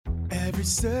Every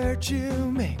search you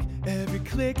make, every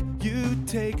click you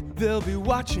take, they'll be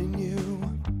watching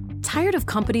you. Tired of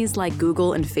companies like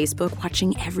Google and Facebook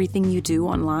watching everything you do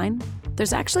online?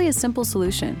 There's actually a simple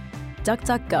solution.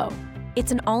 DuckDuckGo.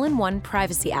 It's an all-in-one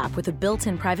privacy app with a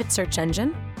built-in private search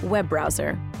engine, web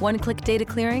browser, one-click data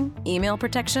clearing, email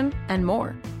protection, and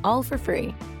more, all for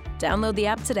free. Download the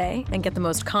app today and get the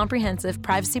most comprehensive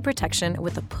privacy protection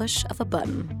with the push of a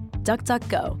button.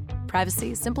 DuckDuckGo.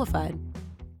 Privacy simplified.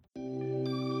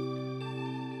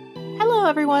 Hello,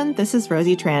 everyone. This is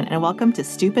Rosie Tran, and welcome to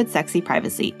Stupid Sexy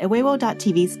Privacy, a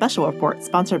Weibo.tv special report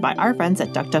sponsored by our friends at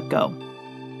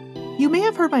DuckDuckGo. You may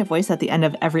have heard my voice at the end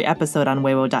of every episode on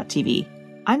Weibo.tv.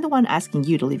 I'm the one asking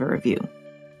you to leave a review.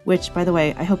 Which, by the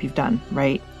way, I hope you've done,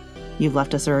 right? You've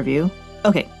left us a review?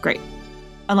 Okay, great.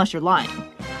 Unless you're lying.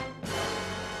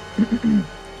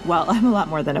 Well, I'm a lot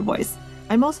more than a voice.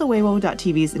 I'm also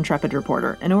Weibo.tv's intrepid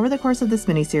reporter, and over the course of this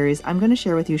miniseries, I'm going to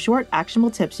share with you short, actionable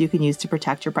tips you can use to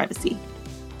protect your privacy.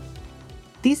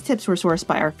 These tips were sourced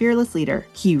by our fearless leader.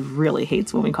 He really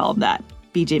hates when we call him that,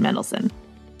 BJ Mendelsohn.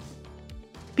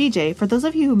 BJ, for those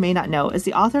of you who may not know, is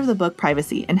the author of the book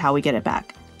Privacy and How We Get It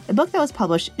Back, a book that was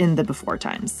published in the before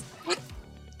times.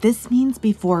 This means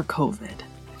before COVID.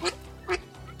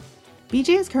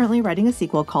 BJ is currently writing a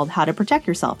sequel called How to Protect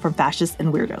Yourself from Fascists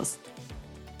and Weirdos.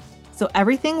 So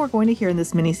everything we're going to hear in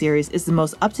this miniseries is the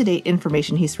most up-to-date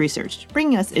information he's researched,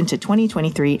 bringing us into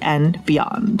 2023 and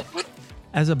beyond.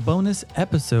 As a bonus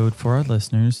episode for our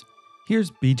listeners,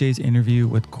 here's BJ's interview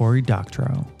with Cory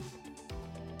Doctorow.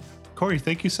 Cory,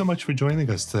 thank you so much for joining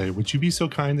us today. Would you be so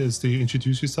kind as to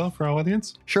introduce yourself for our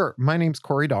audience? Sure. My name's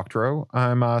Cory Doctorow.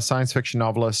 I'm a science fiction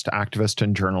novelist, activist,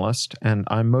 and journalist, and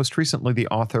I'm most recently the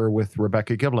author with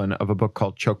Rebecca Giblin of a book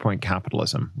called Choke Point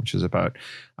Capitalism, which is about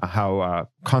how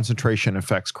concentration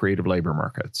affects creative labor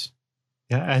markets.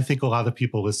 Yeah, I think a lot of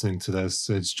people listening to this,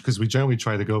 because we generally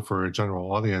try to go for a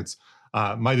general audience,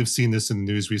 might have seen this in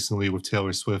the news recently with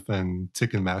Taylor Swift and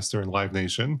Ticketmaster and Live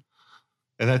Nation.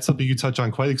 And that's something you touch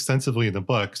on quite extensively in the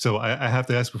book. So I have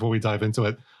to ask before we dive into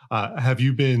it, have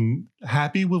you been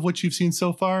happy with what you've seen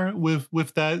so far with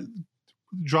that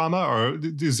drama? Or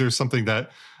is there something that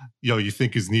you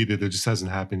think is needed that just hasn't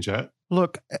happened yet?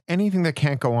 Look, anything that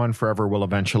can't go on forever will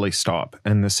eventually stop.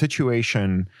 And the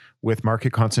situation with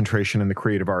market concentration in the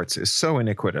creative arts is so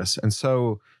iniquitous and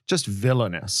so just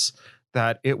villainous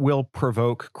that it will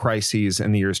provoke crises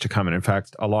in the years to come. And in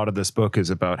fact, a lot of this book is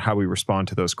about how we respond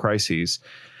to those crises.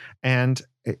 And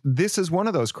this is one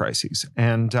of those crises.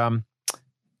 And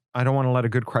I don't want to let a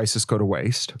good crisis go to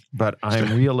waste, but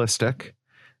I'm realistic.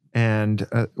 And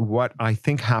what I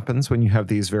think happens when you have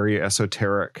these very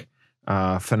esoteric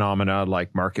phenomena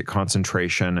like market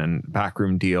concentration and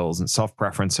backroom deals and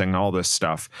self-preferencing, all this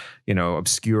stuff,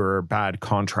 obscure, bad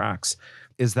contracts,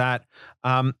 is that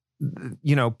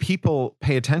people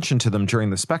pay attention to them during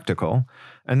the spectacle,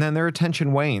 and then their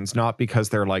attention wanes, not because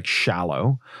they're like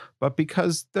shallow, but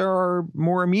because there are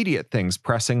more immediate things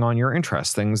pressing on your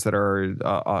interests, things that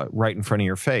are right in front of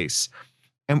your face.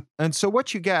 And so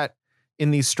what you get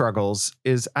in these struggles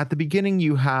is at the beginning,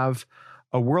 you have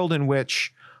a world in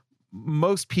which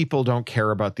most people don't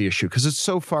care about the issue because it's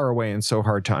so far away and so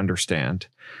hard to understand.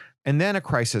 And then a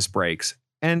crisis breaks,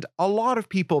 and a lot of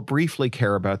people briefly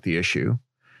care about the issue.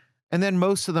 And then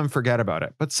most of them forget about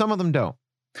it, but some of them don't.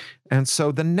 And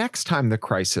so the next time the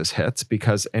crisis hits,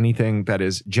 because anything that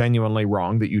is genuinely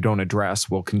wrong that you don't address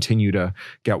will continue to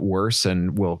get worse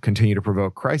and will continue to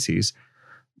provoke crises,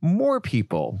 more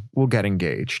people will get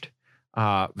engaged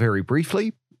very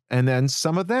briefly, and then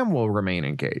some of them will remain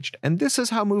engaged. And this is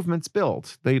how movements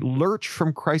build. They lurch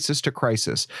from crisis to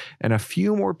crisis, and a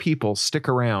few more people stick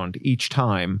around each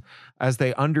time as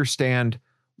they understand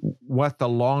what the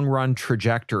long run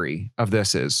trajectory of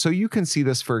this is. So you can see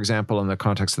this, for example, in the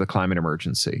context of the climate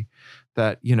emergency,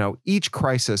 that, each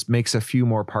crisis makes a few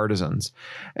more partisans.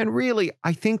 And really,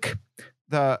 I think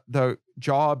the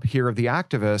job here of the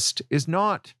activist is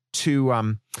not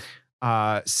to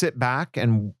sit back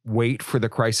and wait for the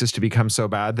crisis to become so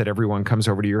bad that everyone comes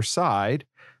over to your side,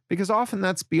 because often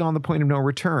that's beyond the point of no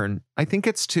return. I think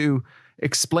it's to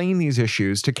explain these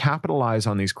issues, to capitalize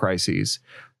on these crises,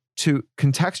 to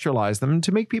contextualize them, and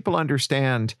to make people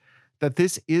understand that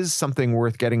this is something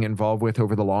worth getting involved with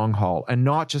over the long haul, and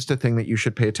not just a thing that you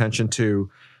should pay attention to,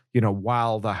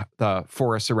 while the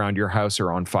forests around your house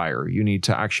are on fire. You need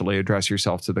to actually address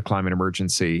yourself to the climate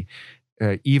emergency,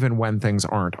 even when things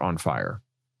aren't on fire.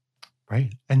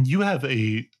 Right. And you have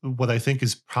what I think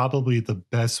is probably the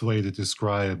best way to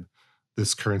describe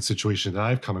this current situation that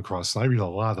I've come across. And I read a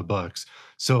lot of books.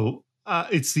 So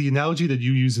It's the analogy that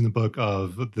you use in the book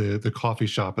of the coffee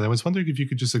shop. And I was wondering if you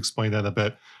could just explain that a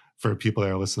bit for people that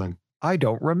are listening. I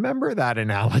don't remember that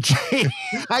analogy.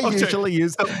 I Okay. usually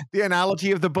use the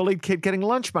analogy of the bullied kid getting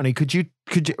lunch money. Could you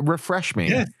refresh me?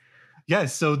 Yes.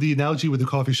 Yes. So the analogy with the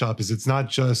coffee shop is it's not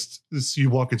just you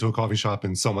walk into a coffee shop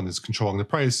and someone is controlling the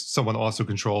price. Someone also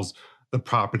controls the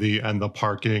property and the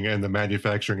parking and the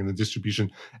manufacturing and the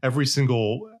distribution. Every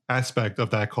single aspect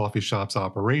of that coffee shop's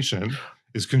operation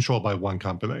is controlled by one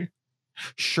company.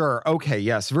 Sure. Okay.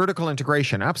 Yes. Vertical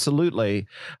integration. Absolutely.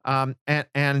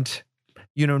 And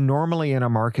normally in a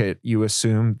market, you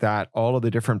assume that all of the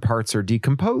different parts are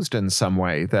decomposed in some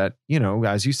way. That,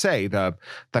 as you say, the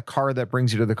car that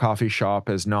brings you to the coffee shop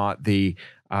is not the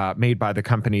made by the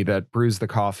company that brews the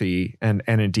coffee, and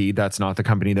indeed that's not the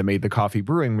company that made the coffee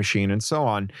brewing machine, and so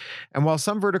on. And while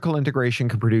some vertical integration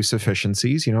can produce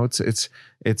efficiencies,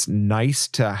 it's nice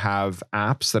to have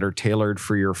apps that are tailored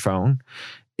for your phone.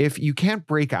 If you can't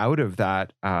break out of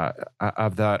that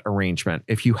arrangement,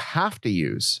 if you have to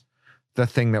use the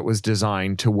thing that was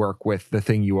designed to work with the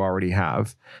thing you already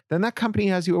have, then that company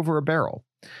has you over a barrel.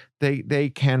 They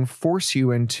can force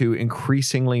you into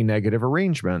increasingly negative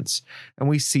arrangements. And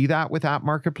we see that with app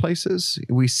marketplaces.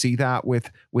 We see that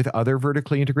with other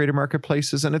vertically integrated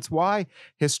marketplaces. And it's why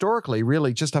historically,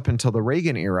 really just up until the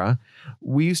Reagan era,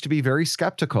 we used to be very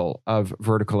skeptical of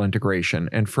vertical integration.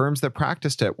 And firms that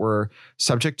practiced it were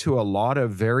subject to a lot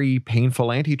of very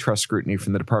painful antitrust scrutiny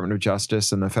from the Department of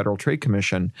Justice and the Federal Trade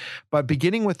Commission. But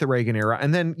beginning with the Reagan era,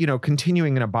 and then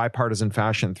continuing in a bipartisan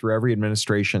fashion through every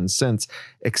administration since,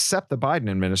 except the Biden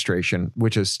administration,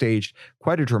 which has staged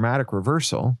quite a dramatic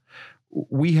reversal,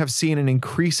 we have seen an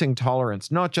increasing tolerance,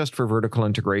 not just for vertical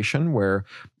integration, where,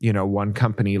 one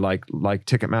company like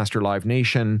Ticketmaster Live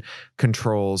Nation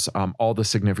controls all the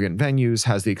significant venues,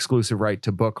 has the exclusive right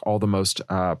to book all the most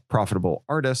profitable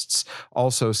artists,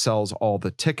 also sells all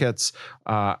the tickets,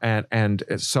 and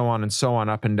so on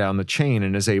up and down the chain,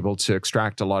 and is able to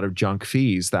extract a lot of junk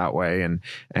fees that way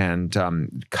and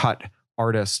cut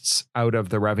artists out of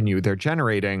the revenue they're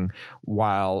generating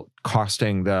while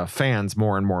costing the fans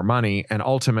more and more money and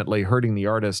ultimately hurting the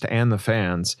artist and the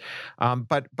fans.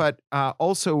 But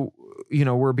also,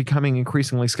 we're becoming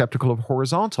increasingly skeptical of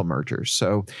horizontal mergers.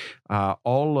 So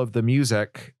all of the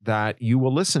music that you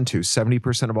will listen to,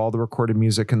 70% of all the recorded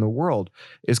music in the world,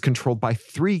 is controlled by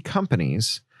three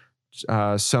companies,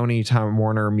 Sony, Time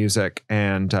Warner Music,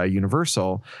 and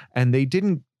Universal. And they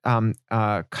didn't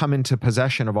come into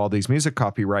possession of all these music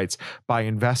copyrights by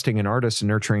investing in artists and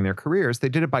nurturing their careers. They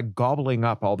did it by gobbling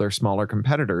up all their smaller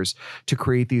competitors to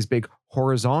create these big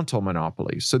horizontal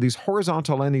monopolies. So these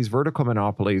horizontal and these vertical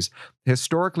monopolies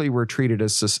historically were treated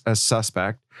as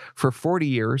suspect. For 40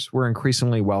 years, we're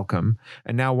increasingly welcome.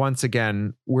 And now, once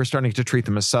again, we're starting to treat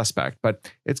them as suspect.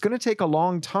 But it's going to take a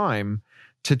long time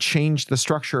to change the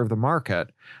structure of the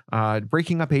market.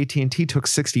 Breaking up AT&T took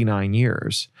 69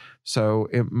 years. So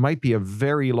it might be a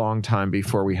very long time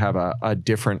before we have a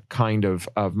different kind of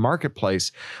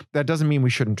marketplace. That doesn't mean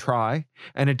we shouldn't try.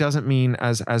 And it doesn't mean,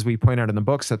 as we point out in the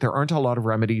books, that there aren't a lot of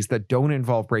remedies that don't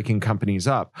involve breaking companies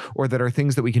up, or that are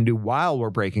things that we can do while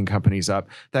we're breaking companies up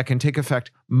that can take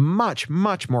effect much,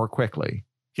 much more quickly.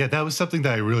 Yeah, that was something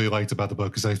that I really liked about the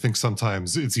book, because I think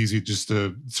sometimes it's easy just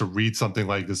to read something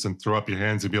like this and throw up your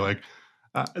hands and be like,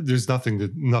 there's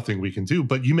nothing we can do.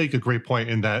 But you make a great point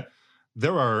in that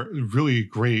there are really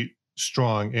great,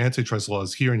 strong antitrust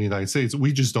laws here in the United States.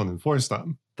 We just don't enforce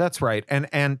them. That's right.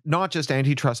 And not just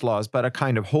antitrust laws, but a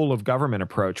kind of whole of government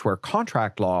approach where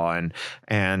contract law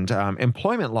and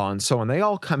employment law and so on, they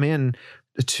all come in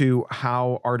to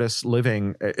how artists'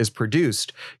 living is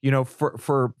produced.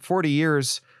 For 40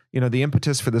 years, the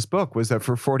impetus for this book was that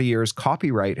for 40 years,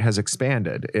 copyright has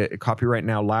expanded. Copyright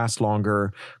now lasts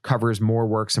longer, covers more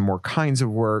works and more kinds of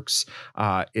works.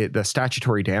 The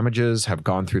statutory damages have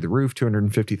gone through the roof,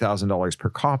 $250,000 per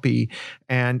copy.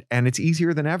 And it's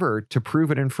easier than ever to prove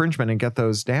an infringement and get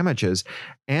those damages.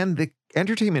 And the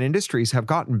entertainment industries have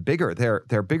gotten bigger.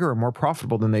 They're bigger and more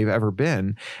profitable than they've ever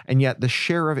been. And yet the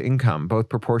share of income, both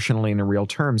proportionally and in real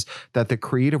terms, that the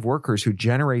creative workers who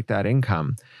generate that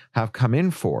income have come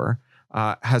in for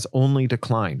has only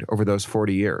declined over those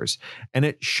 40 years. And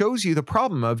it shows you the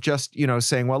problem of just,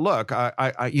 saying, well, look,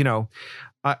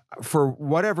 for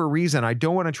whatever reason, I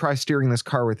don't want to try steering this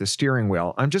car with the steering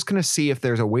wheel. I'm just going to see if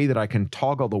there's a way that I can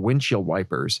toggle the windshield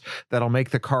wipers that'll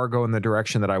make the car go in the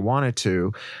direction that I want it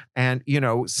to. And,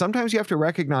 sometimes you have to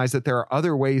recognize that there are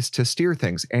other ways to steer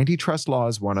things. Antitrust law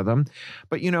is one of them.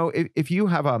 But, if you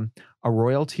have a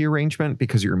royalty arrangement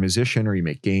because you're a musician or you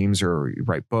make games or you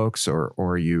write books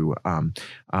or you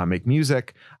make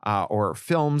music or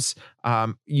films,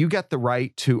 you get the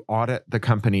right to audit the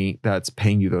company that's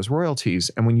paying you those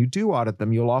royalties. And when you do audit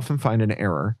them, you'll often find an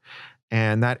error.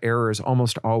 And that error is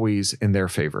almost always in their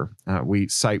favor. We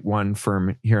cite one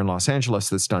firm here in Los Angeles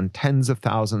that's done tens of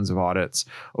thousands of audits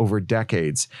over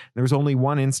decades. There was only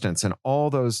one instance in all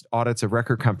those audits of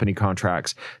record company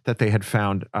contracts that they had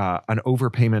found an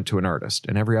overpayment to an artist.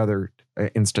 In every other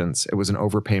instance, it was an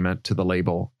overpayment to the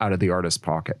label out of the artist's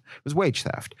pocket. It was wage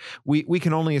theft. We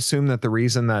can only assume that the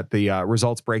reason that the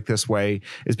results break this way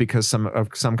is because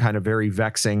some kind of very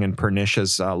vexing and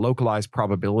pernicious localized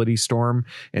probability storm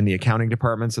in the accounting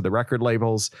departments of the record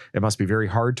labels. It must be very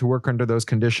hard to work under those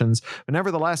conditions. But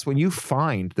nevertheless, when you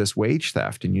find this wage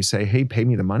theft and you say, hey, pay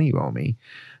me the money you owe me,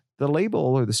 the label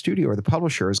or the studio or the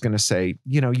publisher is going to say,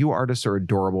 you artists are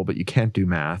adorable, but you can't do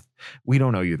math. We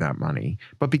don't owe you that money.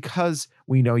 But because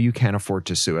we know you can't afford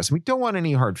to sue us, we don't want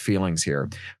any hard feelings here.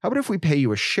 How about if we pay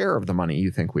you a share of the money you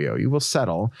think we owe you? We'll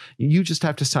settle. You just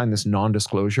have to sign this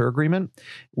non-disclosure agreement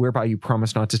whereby you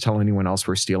promise not to tell anyone else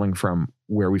we're stealing from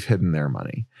where we've hidden their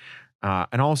money.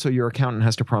 And also your accountant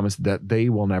has to promise that they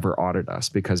will never audit us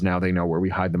because now they know where we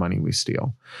hide the money we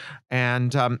steal.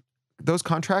 And those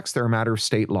contracts, they're a matter of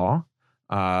state law.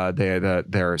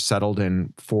 They're settled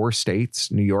in 4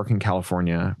 states, New York and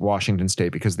California, Washington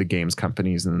State because of the games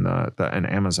companies and and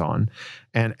Amazon,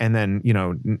 and then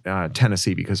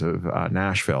Tennessee because of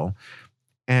Nashville.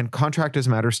 And contract is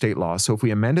a matter of state law. So if we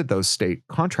amended those state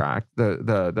contract,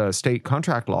 the state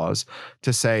contract laws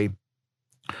to say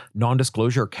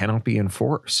non-disclosure cannot be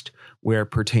enforced where it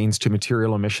pertains to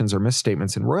material omissions or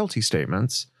misstatements in royalty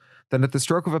statements, then at the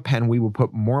stroke of a pen, we will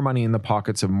put more money in the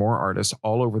pockets of more artists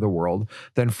all over the world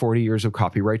than 40 years of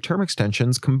copyright term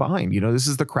extensions combined. This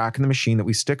is the crack in the machine that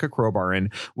we stick a crowbar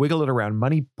in, wiggle it around,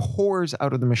 money pours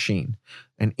out of the machine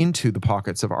and into the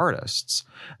pockets of artists.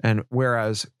 And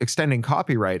whereas extending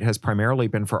copyright has primarily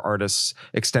been for artists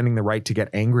extending the right to get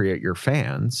angry at your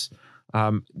fans,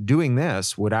 doing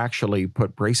this would actually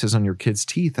put braces on your kids'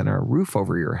 teeth and a roof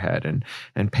over your head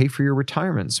and pay for your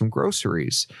retirement, some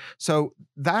groceries. So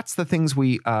that's the things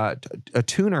we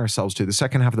attune ourselves to. The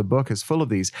second half of the book is full of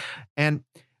these. And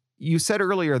you said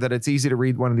earlier that it's easy to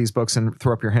read one of these books and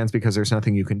throw up your hands because there's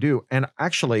nothing you can do. And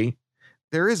actually,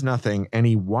 there is nothing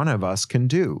any one of us can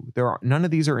do. None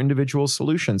of these are individual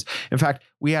solutions. In fact,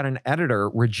 we had an editor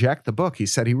reject the book. He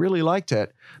said he really liked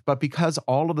it, but because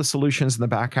all of the solutions in the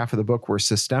back half of the book were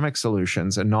systemic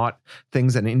solutions and not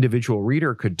things an individual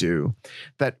reader could do,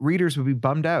 that readers would be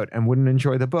bummed out and wouldn't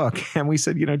enjoy the book. And we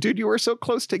said, dude, you were so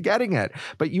close to getting it,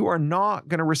 but you are not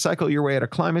going to recycle your way out of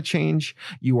climate change.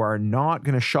 You are not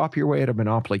going to shop your way out of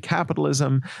monopoly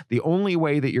capitalism. The only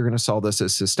way that you're going to solve this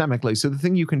is systemically. So the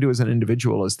thing you can do as an individual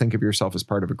is think of yourself as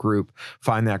part of a group,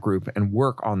 find that group and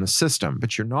work on the system.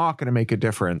 But you're not going to make a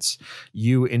difference,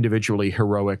 you individually,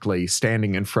 heroically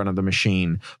standing in front of the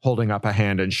machine, holding up a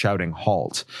hand and shouting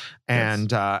halt.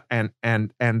 And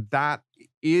and that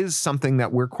is something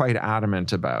that we're quite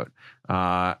adamant about.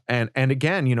 And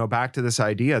again, back to this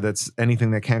idea that's anything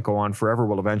that can't go on forever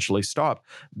will eventually stop.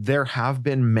 There have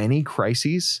been many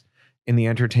crises in the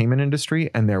entertainment industry,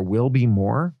 and there will be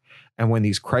more. And when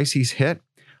these crises hit,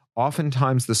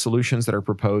 oftentimes the solutions that are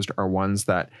proposed are ones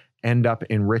that end up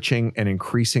enriching and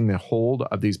increasing the hold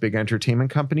of these big entertainment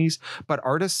companies. But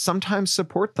artists sometimes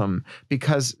support them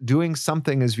because doing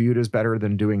something is viewed as better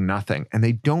than doing nothing, and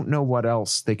they don't know what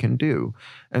else they can do.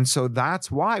 And so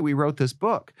that's why we wrote this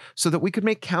book, so that we could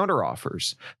make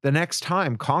counteroffers. The next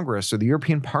time Congress or the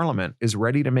European Parliament is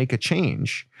ready to make a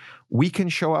change, we can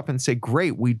show up and say,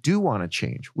 great, we do want to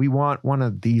change. We want one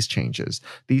of these changes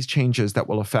that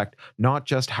will affect not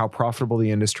just how profitable the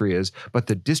industry is, but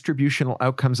the distributional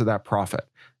outcomes of that profit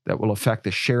that will affect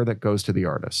the share that goes to the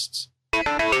artists.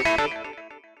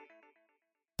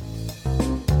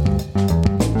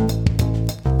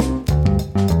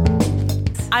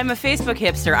 I'm a Facebook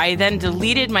hipster. I then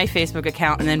deleted my Facebook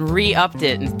account and then re-upped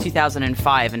it in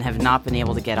 2005 and have not been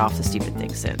able to get off the stupid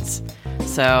thing since.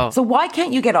 So why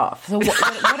can't you get off? So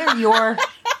what are your...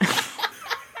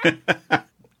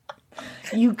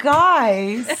 You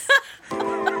guys...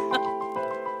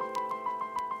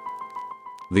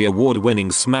 The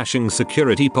award-winning Smashing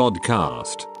Security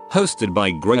podcast, hosted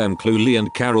by Graham Cluley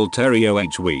and Carol Theriault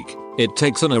each week. It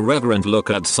takes an irreverent look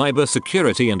at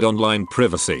cybersecurity and online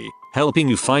privacy, helping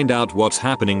you find out what's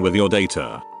happening with your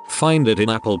data. Find it in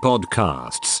Apple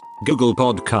Podcasts, Google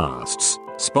Podcasts,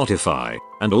 Spotify,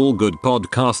 and all good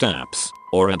podcast apps,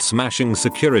 or at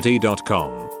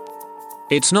smashingsecurity.com.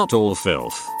 It's not all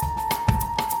filth.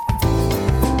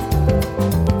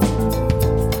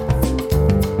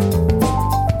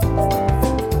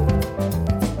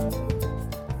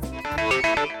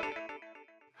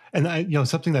 And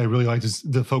something that I really like is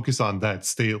the focus on that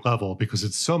state level, because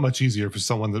it's so much easier for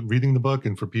someone that reading the book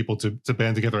and for people to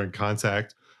band together and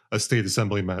contact a state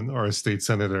assemblyman or a state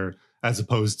senator, as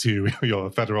opposed to a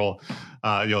federal,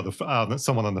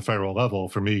 someone on the federal level.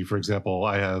 For me, for example,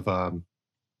 I have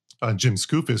Jim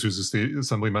Skoufis, who's a state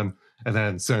assemblyman, and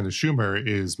then Senator Schumer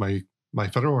is my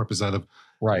federal representative.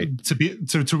 Right.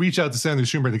 To reach out to Senator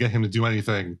Schumer to get him to do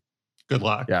anything, good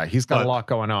luck. Yeah, he's got a lot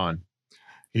going on.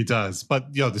 He does.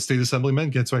 But the state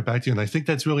assemblyman gets right back to you. And I think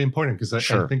that's really important, because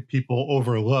I think people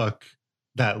overlook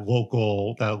that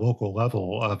local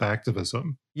level of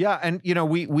activism. Yeah, and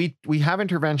we have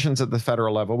interventions at the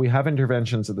federal level. We have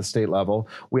interventions at the state level.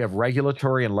 We have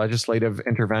regulatory and legislative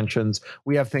interventions.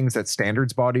 We have things that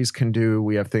standards bodies can do.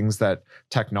 We have things that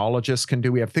technologists can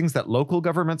do. We have things that local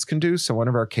governments can do. So one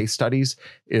of our case studies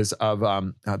is of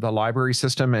the library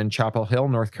system in Chapel Hill,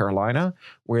 North Carolina,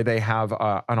 where they have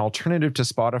an alternative to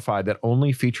Spotify that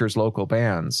only features local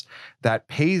bands, that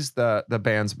pays the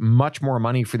bands much more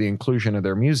money for the inclusion of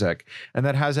their music, and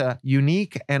that has a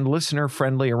unique and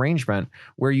listener-friendly arrangement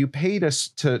where you pay to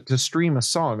stream a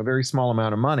song, a very small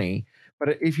amount of money.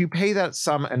 But if you pay that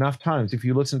sum enough times, if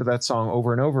you listen to that song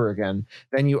over and over again,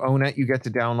 then you own it, you get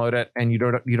to download it, and you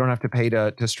don't have to pay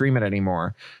to stream it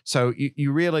anymore. So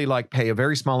you really pay a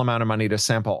very small amount of money to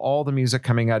sample all the music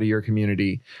coming out of your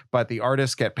community, but the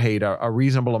artists get paid a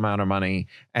reasonable amount of money,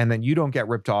 and then you don't get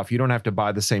ripped off. You don't have to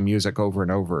buy the same music over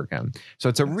and over again. So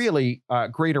it's a really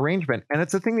great arrangement, and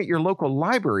it's a thing that your local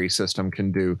library system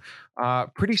can do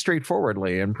pretty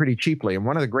straightforwardly and pretty cheaply. And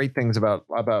one of the great things about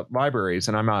libraries,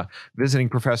 and I'm a visiting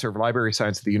professor of library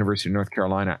science at the University of North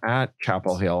Carolina at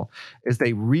Chapel Hill, is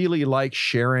they really like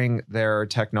sharing their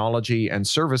technology and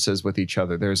services with each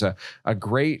other. There's a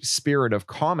great spirit of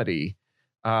comedy,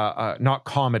 not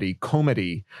comedy,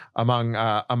 comedy among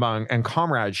and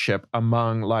comradeship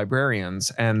among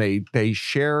librarians, and they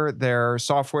share their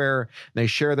software, they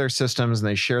share their systems, and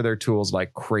they share their tools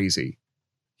like crazy.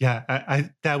 Yeah,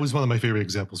 I that was one of my favorite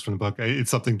examples from the book.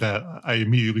 It's something that I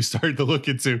immediately started to look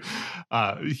into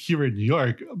here in New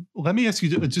York. Let me ask you,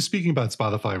 just speaking about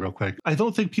Spotify real quick, I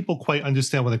don't think people quite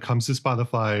understand when it comes to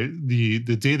Spotify, the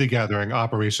data gathering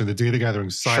operation, the data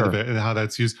gathering side of it, and how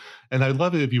that's used. And I'd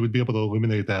love it if you would be able to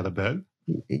illuminate that a bit.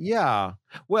 Yeah.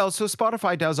 Well, so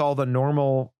Spotify does all the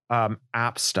normal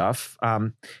app stuff.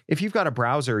 If you've got a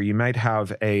browser, you might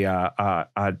have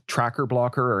a tracker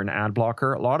blocker or an ad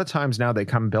blocker. A lot of times now they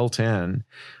come built in,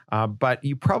 but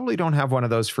you probably don't have one of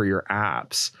those for your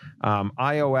apps.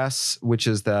 iOS, which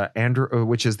is the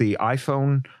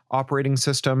iPhone operating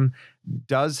system,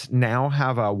 does now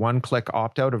have a one-click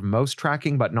opt-out of most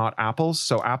tracking, but not Apple's.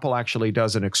 So Apple actually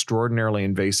does an extraordinarily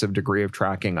invasive degree of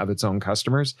tracking of its own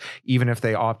customers. Even if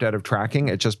they opt out of tracking,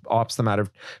 it just opts them out of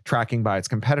tracking by its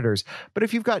competitors. But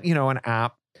if you've got, an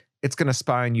app, it's going to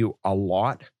spy on you a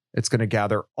lot. It's going to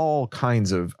gather all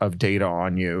kinds of data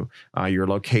on you, your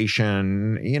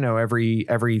location, every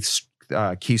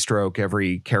keystroke,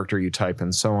 every character you type,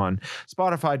 and so on.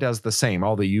 Spotify does the same,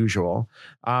 all the usual.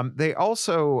 They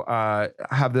also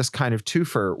have this kind of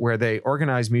twofer where they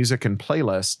organize music in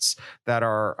playlists that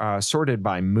are sorted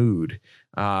by mood.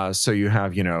 So you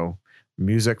have,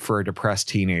 music for a depressed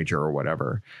teenager or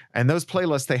whatever. And those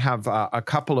playlists, they have a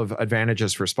couple of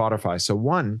advantages for Spotify. So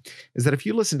one is that if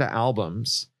you listen to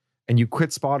albums and you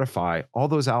quit Spotify, all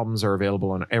those albums are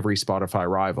available on every Spotify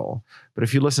rival. But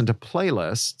if you listen to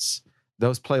playlists,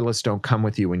 those playlists don't come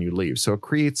with you when you leave. So it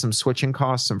creates some switching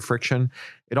costs, some friction.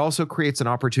 It also creates an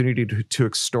opportunity to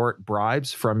extort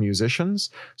bribes from musicians.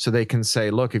 So they can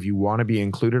say, look, if you want to be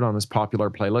included on this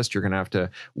popular playlist, you're going to have to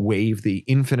waive the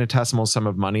infinitesimal sum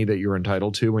of money that you're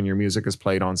entitled to when your music is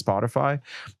played on Spotify.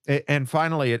 And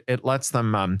finally, it lets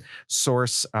them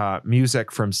source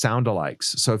music from sound-alikes.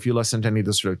 So if you listen to any of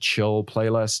the sort of chill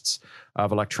playlists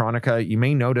of electronica, you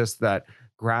may notice that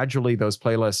gradually those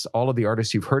playlists, all of the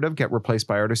artists you've heard of get replaced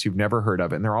by artists you've never heard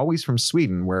of. And they're always from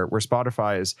Sweden, where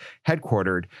Spotify is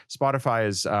headquartered. Spotify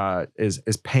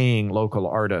is paying local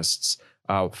artists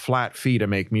a flat fee to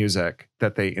make music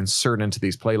that they insert into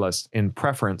these playlists in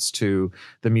preference to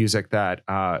the music that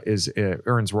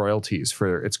earns royalties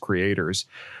for its creators.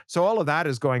 So all of that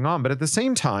is going on. But at the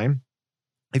same time,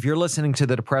 if you're listening to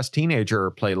the depressed teenager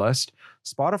playlist,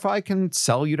 Spotify can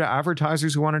sell you to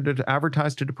advertisers who wanted to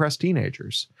advertise to depressed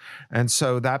teenagers. And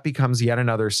so that becomes yet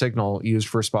another signal used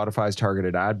for Spotify's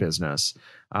targeted ad business.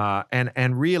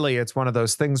 And really, it's one of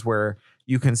those things where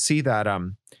you can see that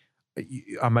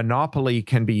a monopoly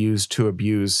can be used to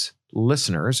abuse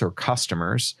listeners or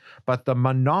customers, but the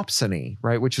monopsony,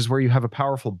 right, which is where you have a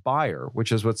powerful buyer,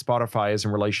 which is what Spotify is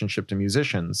in relationship to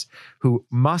musicians who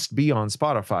must be on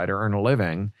Spotify to earn a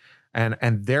living.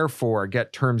 and therefore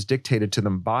get terms dictated to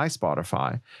them by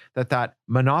Spotify, that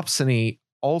monopsony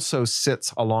also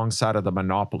sits alongside of the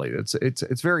monopoly.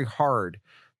 It's very hard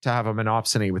to have a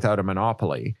monopsony without a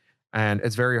monopoly. And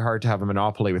it's very hard to have a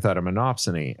monopoly without a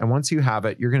monopsony. And once you have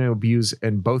it, you're going to abuse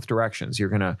in both directions. You're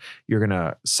going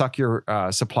to suck your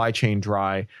supply chain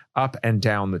dry up and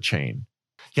down the chain.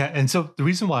 Yeah, and so the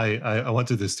reason why I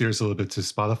wanted to steer us a little bit to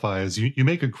Spotify is you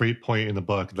make a great point in the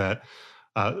book that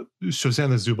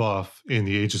Shoshana Zuboff in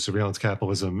The Age of Surveillance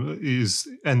Capitalism is,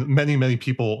 and many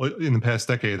people in the past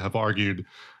decade have argued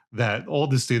that all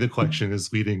this data collection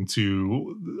is leading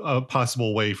to a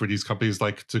possible way for these companies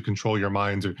like to control your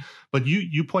mind. But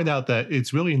you point out that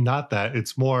it's really not that.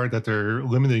 It's more that they're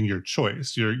limiting your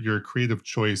choice, your creative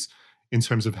choice in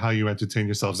terms of how you entertain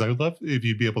yourselves. I would love if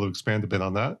you'd be able to expand a bit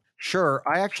on that. Sure.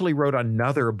 I actually wrote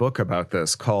another book about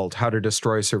this called How to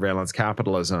Destroy Surveillance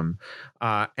Capitalism.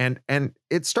 And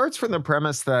it starts from the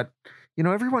premise that, you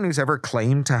know, everyone who's ever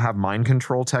claimed to have mind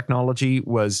control technology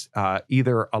was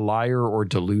either a liar or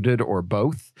deluded or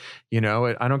both. You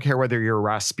know, I don't care whether you're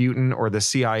Rasputin or the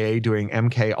CIA doing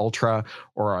MK Ultra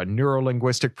or a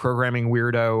neurolinguistic programming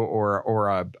weirdo or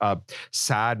a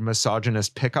sad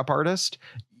misogynist pickup artist.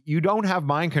 You don't have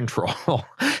mind control.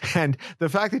 And the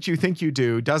fact that you think you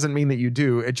do doesn't mean that you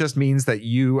do. It just means that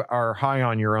you are high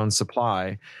on your own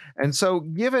supply. And so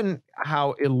given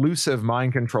how elusive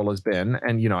mind control has been,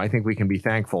 and, you know, I think we can be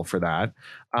thankful for that,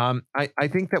 I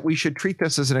think that we should treat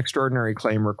this as an extraordinary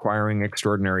claim requiring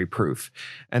extraordinary proof.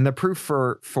 And the proof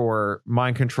for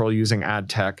mind control using ad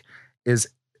tech is,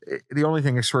 the only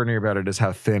thing extraordinary about it is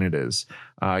how thin it is.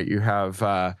 You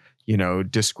have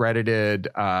discredited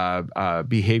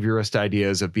behaviorist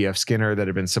ideas of B.F. Skinner that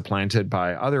have been supplanted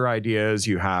by other ideas.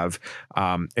 You have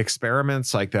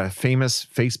experiments like the famous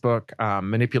Facebook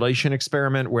manipulation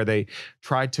experiment where they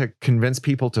tried to convince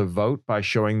people to vote by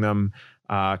showing them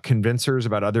convincers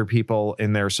about other people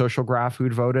in their social graph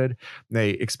who'd voted.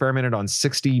 They experimented on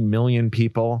 60 million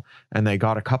people, and they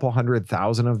got a couple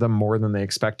 100,000 of them more than they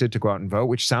expected to go out and vote,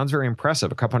 which sounds very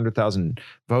impressive. A couple 100,000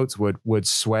 votes would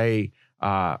sway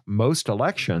most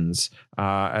elections,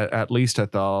 at least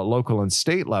at the local and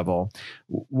state level.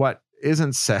 What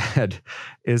isn't said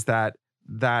is that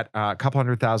a couple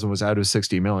 100,000 was out of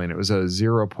 60 million. It was a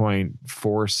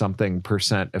 0.4 something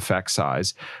 % effect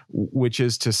size, which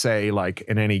is to say, like,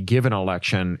 in any given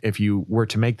election, if you were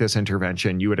to make this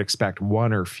intervention, you would expect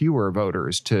one or fewer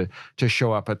voters to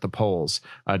show up at the polls,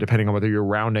 depending on whether you're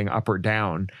rounding up or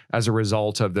down as a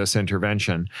result of this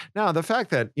intervention. Now, the fact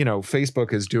that, you know,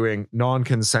 Facebook is doing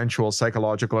non-consensual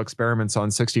psychological experiments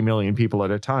on 60 million people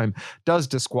at a time does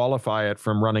disqualify it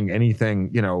from running anything,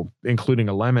 you know, including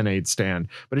a lemonade stand.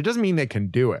 But it doesn't mean they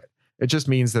can do it. It just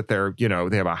means that they're, you know,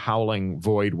 they have a howling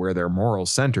void where their moral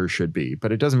center should be,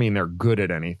 but it doesn't mean they're good at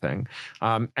anything.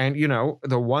 And, you know,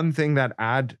 the one thing that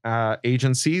ad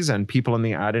agencies and people in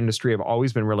the ad industry have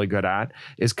always been really good at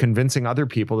is convincing other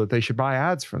people that they should buy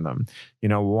ads from them. You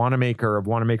know, Wanamaker of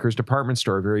Wanamaker's department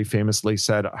store very famously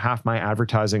said, half my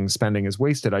advertising spending is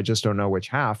wasted. I just don't know which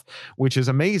half, which is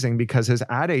amazing because his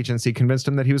ad agency convinced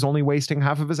him that he was only wasting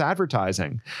half of his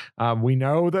advertising. We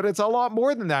know that it's a lot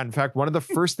more than that. In fact, one of the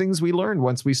first things we learned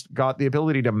once we got the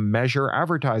ability to measure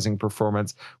advertising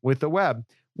performance with the web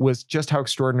was just how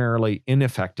extraordinarily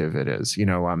ineffective it is. You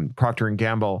know, Procter &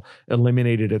 Gamble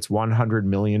eliminated its $100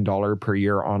 million per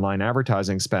year online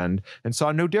advertising spend and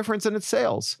saw no difference in its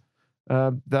sales.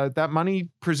 That money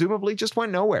presumably just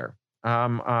went nowhere.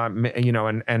 You know,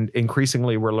 and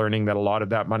increasingly we're learning that a lot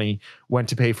of that money went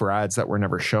to pay for ads that were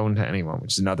never shown to anyone,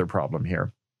 which is another problem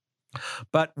here.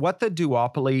 But what the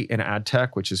duopoly in ad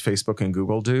tech, which is Facebook and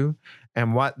Google, do,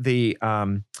 and what the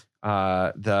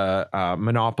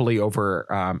monopoly over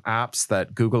apps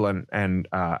that Google and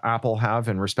Apple have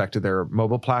in respect to their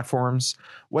mobile platforms,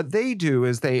 what they do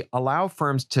is they allow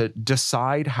firms to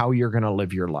decide how you're going to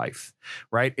live your life,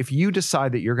 right? If you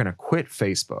decide that you're going to quit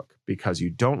Facebook because you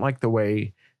don't like the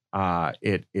way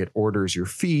it orders your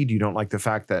feed, you don't like the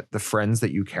fact that the friends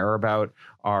that you care about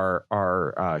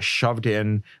are shoved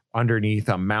in underneath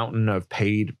a mountain of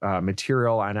paid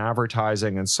material and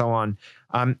advertising and so on,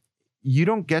 you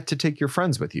don't get to take your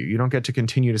friends with you. You don't get to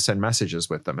continue to send messages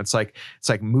with them. It's like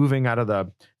moving out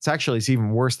of it's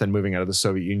even worse than moving out of the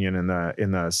Soviet Union in the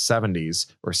 70s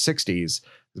or 60s.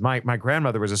 My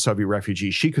grandmother was a Soviet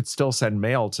refugee. She could still send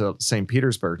mail to St.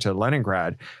 Petersburg, to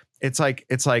Leningrad. It's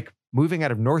like moving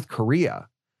out of North Korea,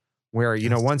 where, you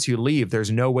know, once you leave,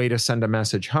 there's no way to send a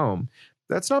message home.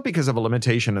 That's not because of a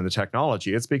limitation in the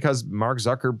technology. It's because Mark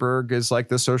Zuckerberg is like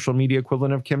the social media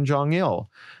equivalent of Kim Jong-il.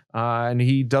 And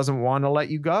he doesn't want to let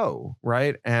you go,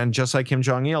 right? And just like Kim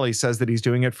Jong-il, he says that he's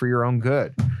doing it for your own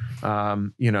good.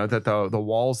 That the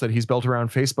walls that he's built around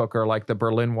Facebook are like the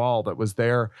Berlin Wall that was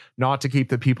there not to keep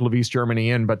the people of East Germany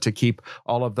in, but to keep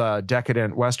all of the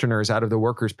decadent Westerners out of the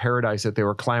workers' paradise that they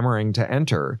were clamoring to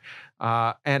enter.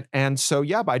 So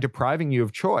by depriving you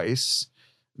of choice,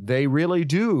 they really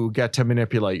do get to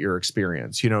manipulate your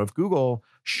experience. If Google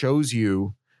shows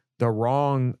you the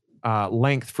wrong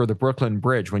length for the Brooklyn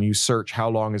Bridge when you search how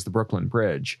long is the Brooklyn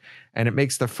Bridge, and it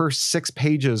makes the first 6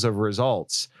 pages of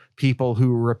results people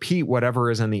who repeat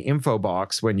whatever is in the info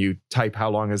box when you type how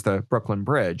long is the Brooklyn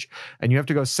Bridge, and you have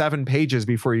to go 7 pages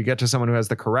before you get to someone who has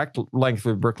the correct length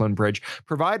of the Brooklyn Bridge,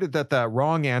 provided that the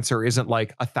wrong answer isn't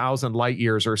like 1,000 light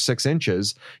years or 6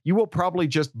 inches, you will probably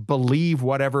just believe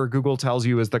whatever Google tells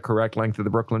you is the correct length of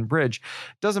the Brooklyn Bridge.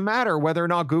 Doesn't matter whether or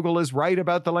not Google is right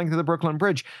about the length of the Brooklyn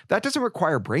Bridge. That doesn't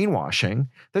require brainwashing.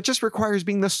 That just requires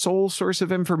being the sole source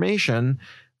of information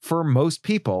for most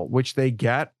people, which they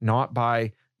get not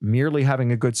by merely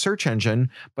having a good search engine,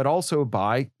 but also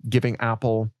by giving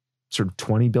Apple sort of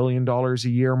 $20 billion a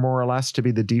year, more or less, to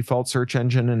be the default search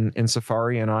engine in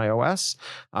Safari and iOS,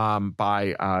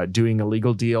 by doing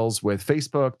illegal deals with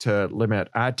Facebook to limit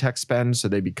ad tech spend so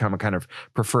they become a kind of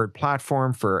preferred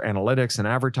platform for analytics and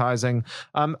advertising.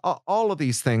 All of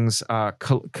these things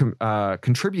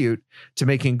contribute to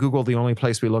making Google the only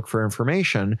place we look for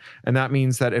information. And that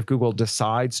means that if Google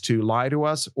decides to lie to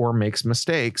us or makes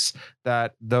mistakes,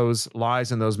 that those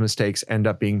lies and those mistakes end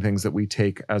up being things that we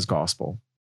take as gospel.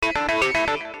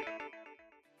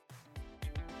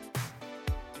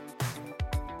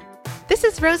 This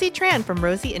is Rosie Tran from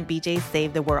Rosie and BJ's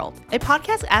Save the World, a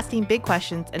podcast asking big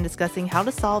questions and discussing how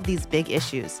to solve these big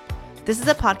issues. This is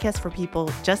a podcast for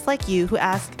people just like you who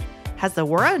ask, has the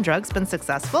war on drugs been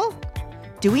successful?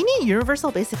 Do we need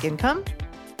universal basic income?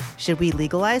 Should we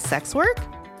legalize sex work?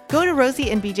 Go to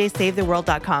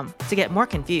rosieandbjsavetheworld.com to get more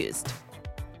confused.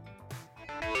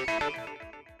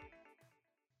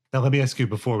 Now, let me ask you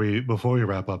before we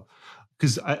wrap up,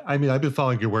 because I mean, I've been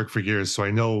following your work for years, so I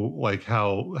know like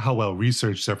how well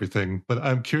researched everything. But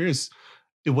I'm curious,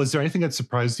 was there anything that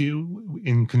surprised you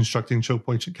in constructing choke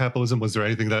point capitalism? Was there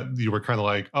anything that you were kind of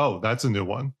like, oh, that's a new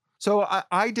one? So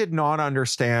I did not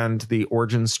understand the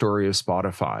origin story of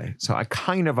Spotify. So I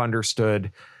kind of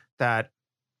understood that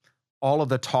all of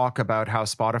the talk about how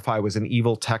Spotify was an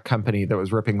evil tech company that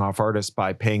was ripping off artists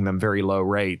by paying them very low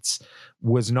rates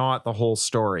was not the whole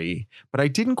story. But I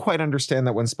didn't quite understand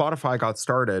that when Spotify got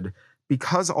started,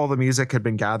 because all the music had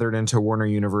been gathered into Warner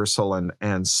Universal and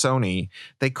Sony,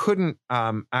 they couldn't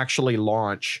actually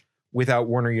launch without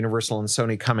Warner Universal and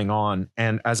Sony coming on.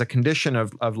 And as a condition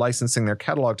of licensing their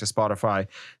catalog to Spotify,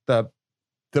 the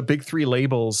big three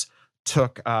labels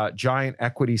took giant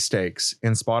equity stakes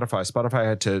in Spotify. Spotify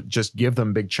had to just give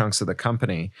them big chunks of the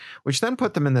company, which then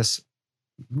put them in this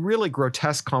really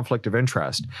grotesque conflict of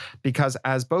interest, because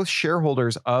as both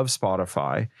shareholders of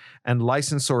Spotify and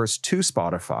licensors to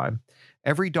Spotify,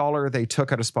 every dollar they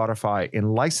took out of Spotify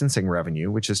in licensing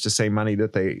revenue, which is to say money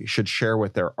that they should share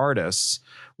with their artists,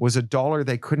 was a dollar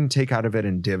they couldn't take out of it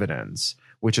in dividends,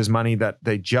 which is money that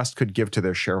they just could give to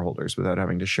their shareholders without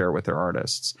having to share with their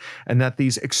artists. And that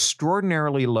these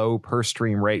extraordinarily low per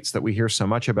stream rates that we hear so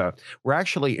much about were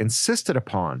actually insisted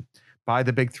upon by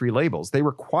the big three labels. They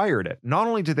required it. Not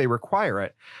only did they require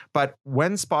it, but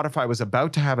when Spotify was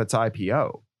about to have its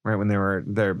IPO, right, when they were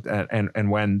there,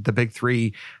 and when the big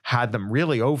three had them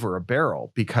really over a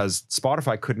barrel, because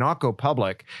Spotify could not go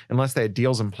public unless they had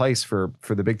deals in place for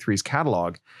the big three's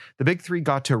catalog, the big three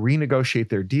got to renegotiate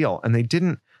their deal, and they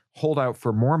didn't hold out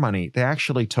for more money. They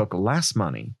actually took less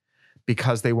money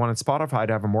because they wanted Spotify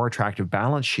to have a more attractive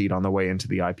balance sheet on the way into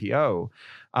the IPO.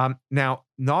 Now,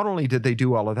 not only did they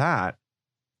do all of that,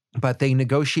 but they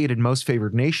negotiated most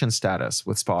favored nation status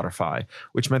with Spotify,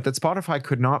 which meant that Spotify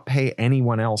could not pay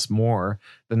anyone else more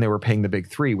than they were paying the big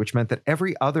three, which meant that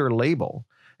every other label,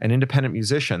 an independent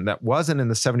musician that wasn't in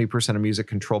the 70% of music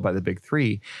controlled by the big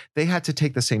three, they had to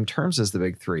take the same terms as the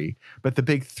big three. But the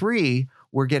big three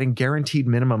were getting guaranteed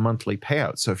minimum monthly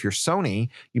payouts. So if you're Sony,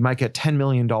 you might get $10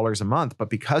 million a month, but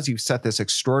because you've set this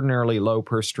extraordinarily low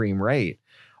per stream rate,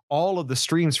 all of the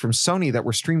streams from Sony that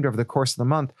were streamed over the course of the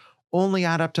month only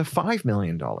add up to $5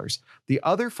 million. The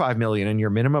other $5 million in your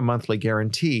minimum monthly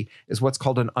guarantee is what's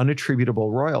called an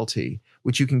unattributable royalty,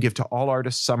 which you can give to all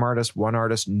artists, some artists, one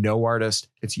artist, no artist.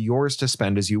 It's yours to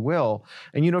spend as you will.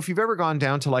 And, if you've ever gone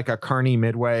down to like a Carney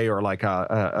Midway or like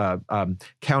a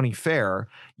county fair,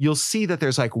 you'll see that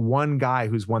there's like one guy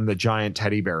who's won the giant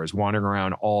teddy bear is wandering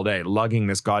around all day lugging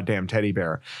this goddamn teddy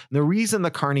bear. And the reason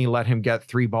the Carney let him get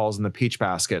 3 balls in the peach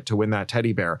basket to win that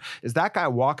teddy bear is that guy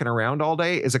walking around all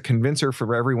day is a convincer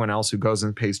for everyone else who goes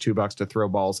and pays $2 to throw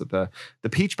balls at the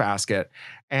peach basket.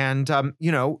 And,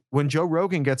 when Joe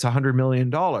Rogan gets $100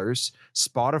 million,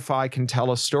 Spotify can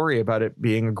tell a story about it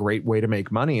being a great way to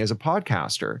make money as a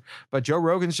podcaster. But Joe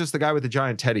Rogan's just the guy with the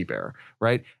giant teddy bear,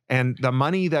 right? And the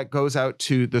money that goes out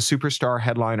to the superstar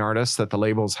headline artists that the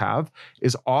labels have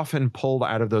is often pulled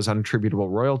out of those unattributable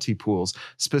royalty pools,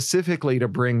 specifically to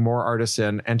bring more artists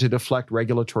in and to deflect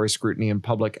regulatory scrutiny and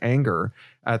public anger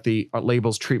at the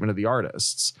label's treatment of the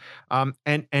artists.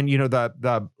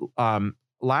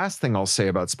 Last thing I'll say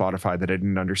about Spotify that I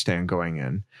didn't understand going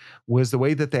in was the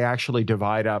way that they actually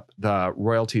divide up the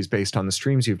royalties based on the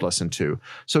streams you've listened to.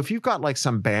 So if you've got like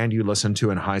some band you listened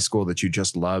to in high school that you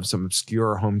just love, some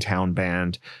obscure hometown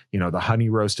band, the Honey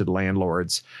Roasted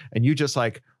Landlords, and you just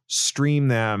like stream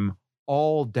them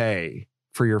all day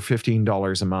for your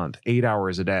 $15 a month, 8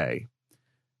 hours a day,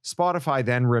 Spotify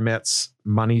then remits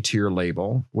money to your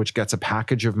label, which gets a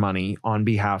package of money on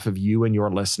behalf of you and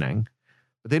your listening.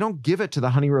 But they don't give it to the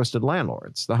Honey Roasted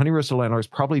Landlords. The Honey Roasted Landlords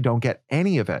probably don't get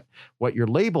any of it. What the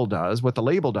label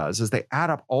does is they add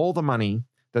up all the money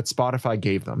that Spotify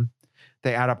gave them.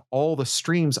 They add up all the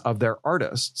streams of their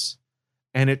artists.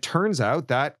 And it turns out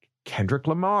that Kendrick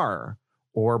Lamar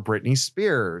or Britney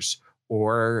Spears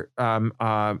or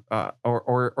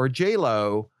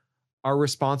J-Lo are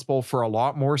responsible for a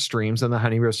lot more streams than the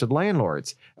Honey Roasted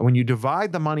Landlords. And when you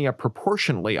divide the money up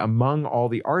proportionally among all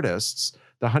the artists,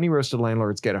 the Honey Roasted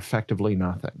Landlords get effectively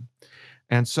nothing.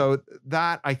 And so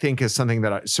that, I think, is something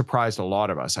that surprised a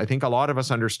lot of us. I think a lot of us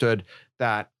understood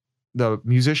that the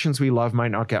musicians we love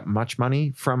might not get much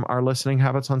money from our listening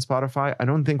habits on Spotify. I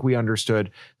don't think we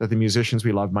understood that the musicians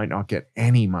we love might not get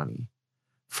any money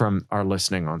from our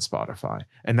listening on Spotify,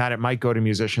 and that it might go to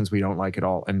musicians we don't like at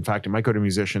all. In fact, it might go to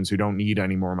musicians who don't need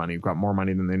any more money, who've got more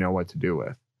money than they know what to do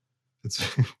with.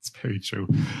 It's very true.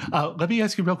 Let me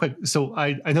ask you real quick. So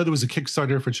I know there was a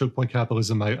Kickstarter for Choke Point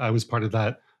Capitalism. I was part of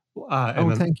that.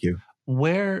 Thank you.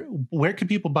 Where can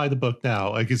people buy the book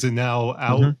now? Like, is it now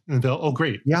out? Mm-hmm. Oh,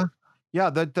 great. Yeah.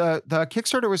 The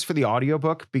Kickstarter was for the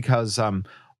audiobook because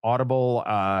Audible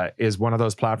is one of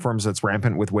those platforms that's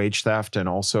rampant with wage theft and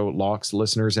also locks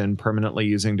listeners in permanently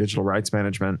using digital rights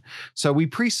management. So we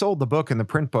pre-sold the book and the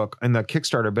print book and the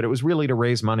Kickstarter, but it was really to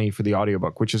raise money for the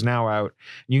audiobook, which is now out.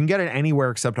 You can get it anywhere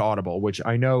except Audible, which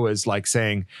I know is like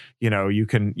saying, you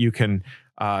can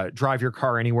drive your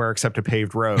car anywhere except a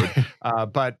paved road.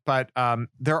 But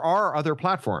there are other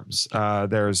platforms.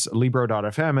 There's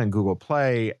Libro.fm and Google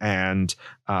Play, and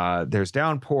there's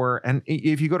Downpour. And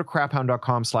if you go to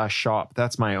craphound.com/shop,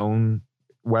 that's my own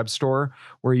web store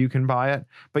where you can buy it.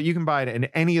 But you can buy it in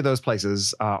any of those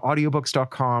places,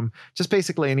 audiobooks.com, just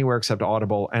basically anywhere except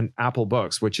Audible, and Apple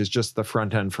Books, which is just the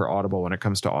front end for Audible when it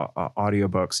comes to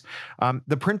audiobooks.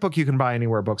 The print book you can buy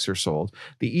anywhere books are sold.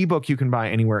 The ebook you can buy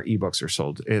anywhere ebooks are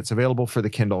sold. It's available for the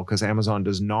Kindle because Amazon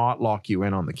does not lock you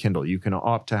in on the Kindle. You can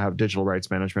opt to have digital rights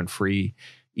management free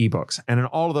ebooks. And in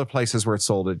all of the places where it's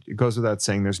sold, it goes without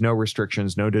saying, there's no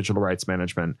restrictions, no digital rights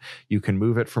management. You can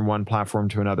move it from one platform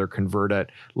to another, convert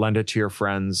it, lend it to your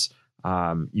friends.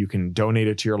 You can donate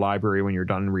it to your library when you're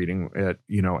done reading it,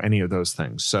 any of those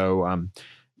things. So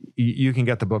you can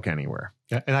get the book anywhere.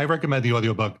 Yeah, and I recommend the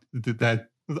audiobook that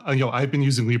I've been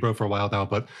using Libro for a while now,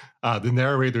 but the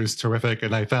narrator is terrific.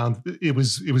 And I found it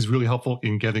was really helpful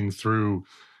in getting through,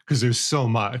 because there's so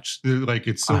much, like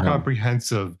it's so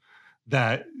comprehensive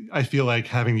that I feel like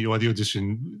having the audio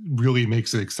edition really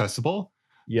makes it accessible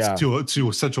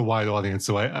to such a wide audience.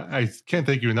 So I can't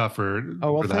thank you enough for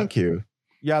that. Thank you.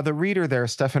 Yeah, the reader there,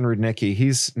 Stefan Rudnicki,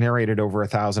 he's narrated over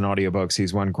 1,000 audiobooks.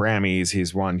 He's won Grammys,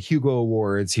 he's won Hugo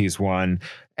Awards, he's won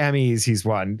Emmys, he's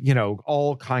won,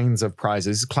 all kinds of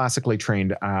prizes. He's a classically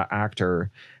trained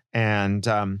actor. And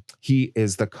he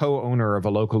is the co-owner of a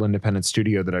local independent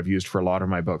studio that I've used for a lot of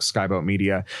my books, Skyboat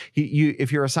Media. If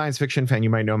you're a science fiction fan, you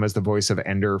might know him as the voice of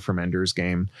Ender from Ender's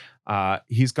Game.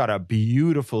 He's got a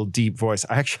beautiful, deep voice.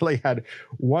 I actually had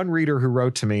one reader who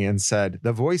wrote to me and said,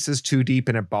 "The voice is too deep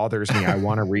and it bothers me. I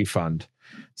want a refund."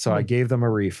 So I gave them a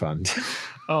refund.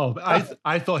 Oh,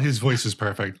 I thought his voice was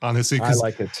perfect, honestly. I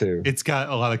like it too. It's got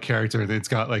a lot of character and it's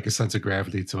got like a sense of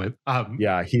gravity to it.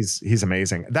 Yeah, he's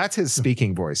amazing. That's his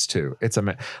speaking voice too. It's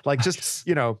just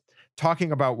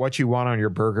talking about what you want on your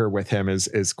burger with him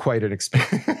is quite an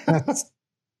experience.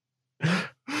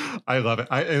 I love it.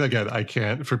 And again, I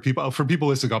can't for people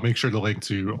listening. I'll make sure to link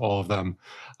to all of them.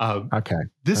 Okay,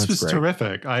 this that's was great.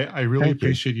 terrific. I really Thank you.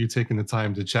 appreciate you taking the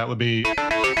time to chat with me.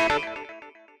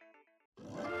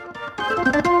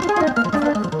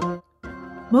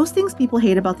 Most things people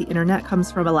hate about the internet comes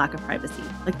from a lack of privacy,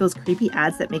 like those creepy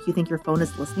ads that make you think your phone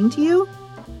is listening to you.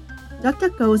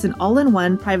 DuckDuckGo is an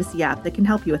all-in-one privacy app that can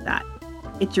help you with that.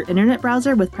 It's your internet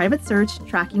browser with private search,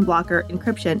 tracking blocker,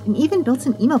 encryption, and even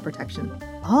built-in email protection,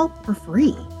 all for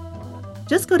free.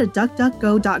 Just go to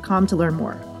duckduckgo.com to learn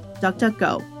more.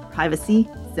 DuckDuckGo, privacy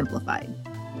simplified.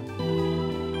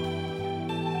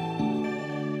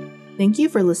 Thank you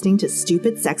for listening to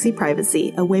Stupid Sexy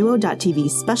Privacy, a Weiwo.tv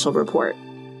special report.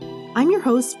 I'm your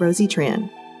host, Rosie Tran.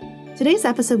 Today's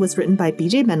episode was written by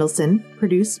BJ Mendelson,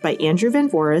 produced by Andrew Van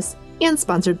Voris, and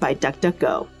sponsored by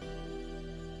DuckDuckGo.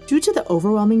 Due to the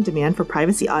overwhelming demand for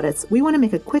privacy audits, we want to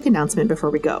make a quick announcement before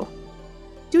we go.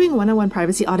 Doing one-on-one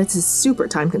privacy audits is super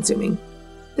time-consuming.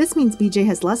 This means BJ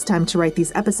has less time to write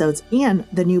these episodes and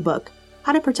the new book,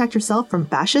 How to Protect Yourself from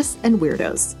Fascists and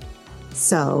Weirdos.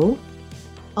 So,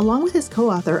 along with his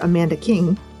co-author Amanda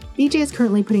King, BJ is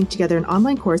currently putting together an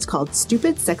online course called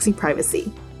Stupid Sexy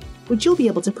Privacy, which you'll be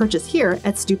able to purchase here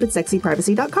at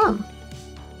stupidsexyprivacy.com.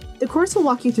 The course will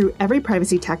walk you through every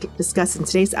privacy tactic discussed in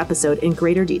today's episode in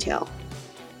greater detail.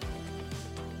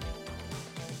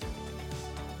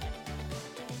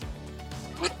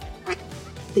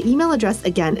 The email address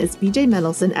again is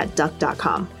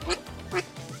bjmendelson@duck.com.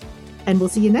 And we'll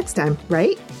see you next time,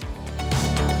 right?